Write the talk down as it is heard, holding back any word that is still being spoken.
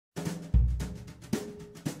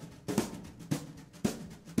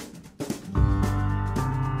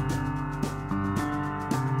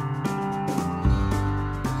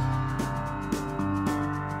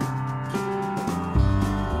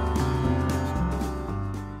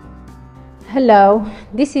Hello,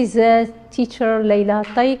 this is teacher Laila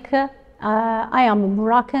Taik. I am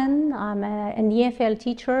Moroccan. I'm an EFL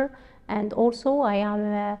teacher, and also I am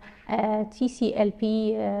a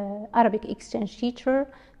TCLP Arabic exchange teacher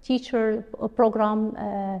program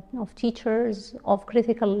of teachers of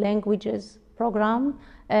critical languages program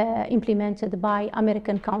implemented by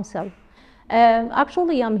American Council.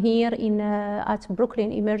 Actually, I'm here at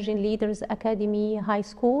Brooklyn Emerging Leaders Academy High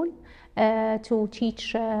School to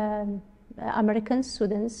teach American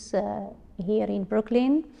students here in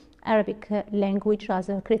Brooklyn Arabic language as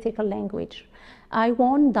a critical language. I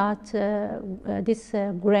won that this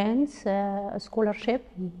grant scholarship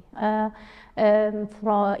in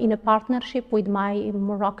a partnership with my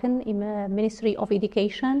Moroccan Ministry of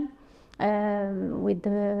Education,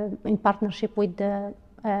 in partnership with the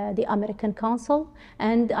American Council,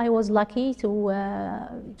 and I was lucky to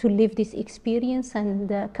live this experience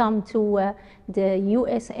and come to the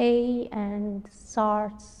USA and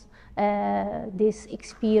start this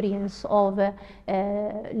experience of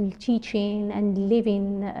teaching and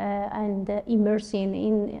living and immersing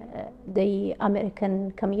in the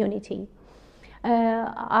American community.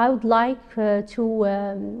 I would like to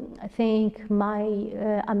thank my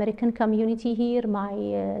American community here,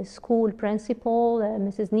 my school principal,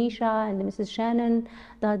 Mrs. Nisha and Mrs. Shannon,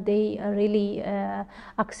 that they really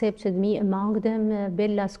accepted me among them.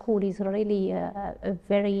 Bella School is really a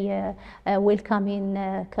very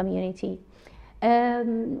welcoming community.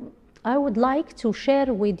 I would like to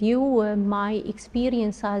share with you my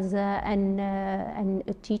experience as a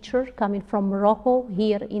teacher coming from Morocco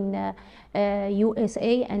here in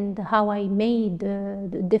USA, and how I made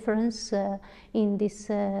the difference in this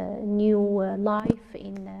new life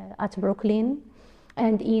at Brooklyn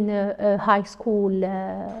and in a high school,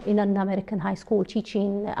 in an American high school,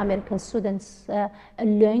 teaching American students a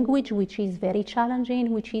language which is very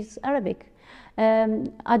challenging, which is Arabic.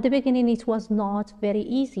 At the beginning, it was not very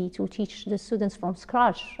easy to teach the students from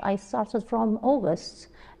scratch. I started from August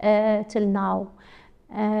till now.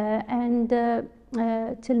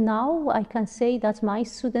 Till now, I can say that my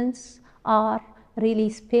students are really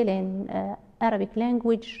speaking Arabic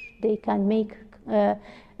language. They can make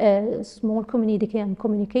small community, they can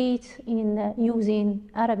communicate in using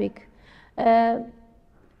Arabic.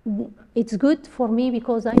 It's good for me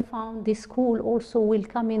because I found this school also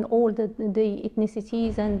welcoming all the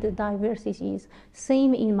ethnicities and the diversities.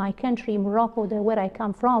 Same in my country, Morocco, where I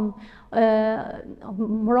come from.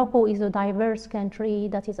 Morocco is a diverse country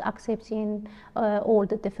that is accepting all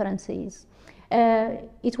the differences.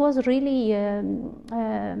 It was really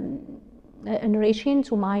enriching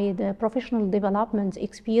to my professional development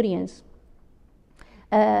experience,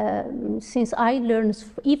 since I learned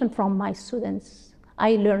even from my students.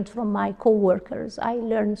 I learned from my co-workers. I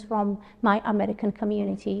learned from my American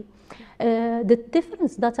community. The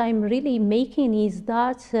difference that I'm really making is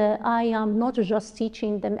that I am not just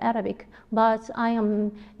teaching them Arabic, but I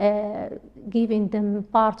am giving them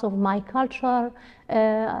part of my culture.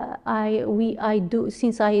 I do,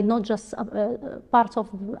 since I not just part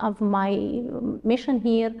of my mission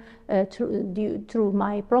here through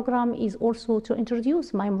my program is also to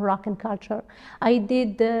introduce my Moroccan culture. I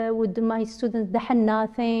did with my students the henna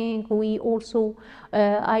thing. We also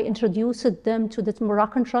I introduced them to the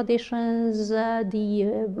Moroccan traditions,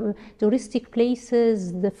 the touristic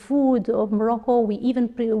places, the food of Morocco.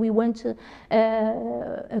 We went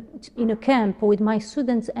in a camp with my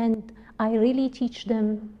students, and I really teach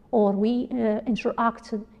them, or we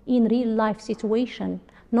interact in real life situation,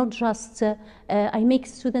 not just, I make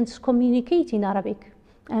students communicate in Arabic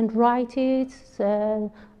and write it,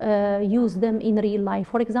 use them in real life.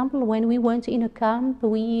 For example, when we went in a camp,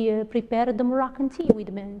 we prepared the Moroccan tea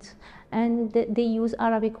with mint, and they use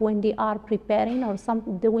Arabic when they are preparing or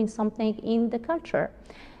doing something in the culture.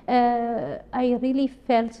 I really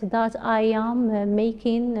felt that I am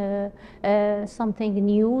making something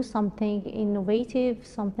new, something innovative,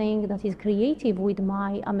 something that is creative with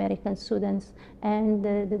my American students, and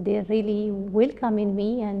they're really welcoming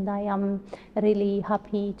me, and I am really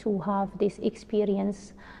happy to have this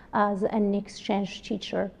experience as an exchange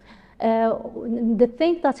teacher. The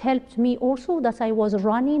thing that helped me also, that I was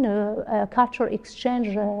running a culture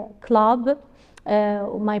exchange club.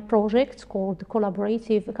 My project called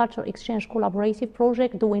Culture Exchange Collaborative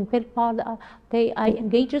Project, doing Okay, I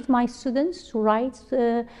engaged my students to write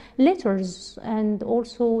letters and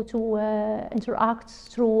also to interact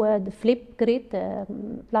through the Flipgrid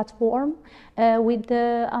platform with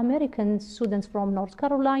the American students from North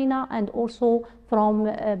Carolina and also from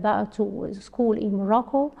back to school in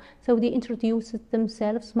Morocco. So they introduced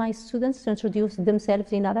themselves, my students introduced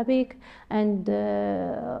themselves in Arabic, and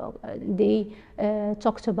they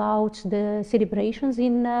talked about the celebrations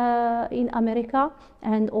in America,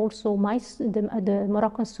 and also the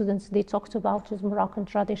Moroccan students, they talked about the Moroccan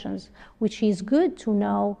traditions, which is good to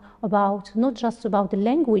know about, not just about the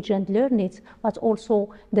language and learn it, but also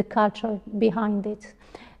the culture behind it.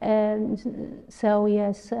 So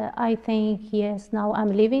yes, I think yes, now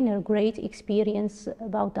I'm living a great experience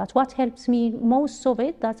about that. What helps me most of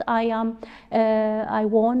it, that I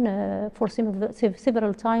won for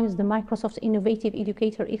several times the Microsoft Innovative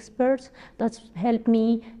Educator Experts that helped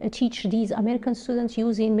me teach these American students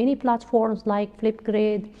using many platforms like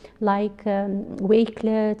Flipgrid, like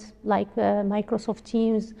Wakelet, like Microsoft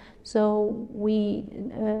Teams. So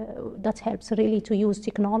that helps really to use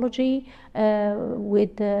technology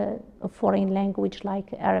with a foreign language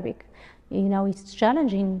like Arabic. You know, it's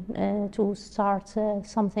challenging to start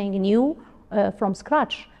something new from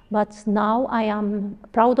scratch. But now I am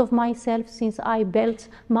proud of myself, since I built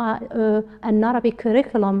an Arabic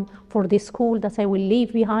curriculum for this school that I will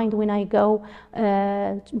leave behind when I go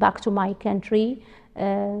back to my country.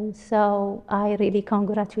 So I really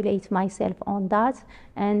congratulate myself on that,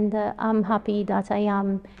 and I'm happy that I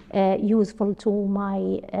am useful to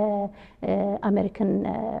my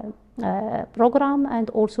American program and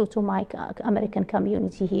also to my American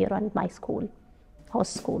community here and my school,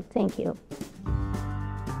 host school. Thank you.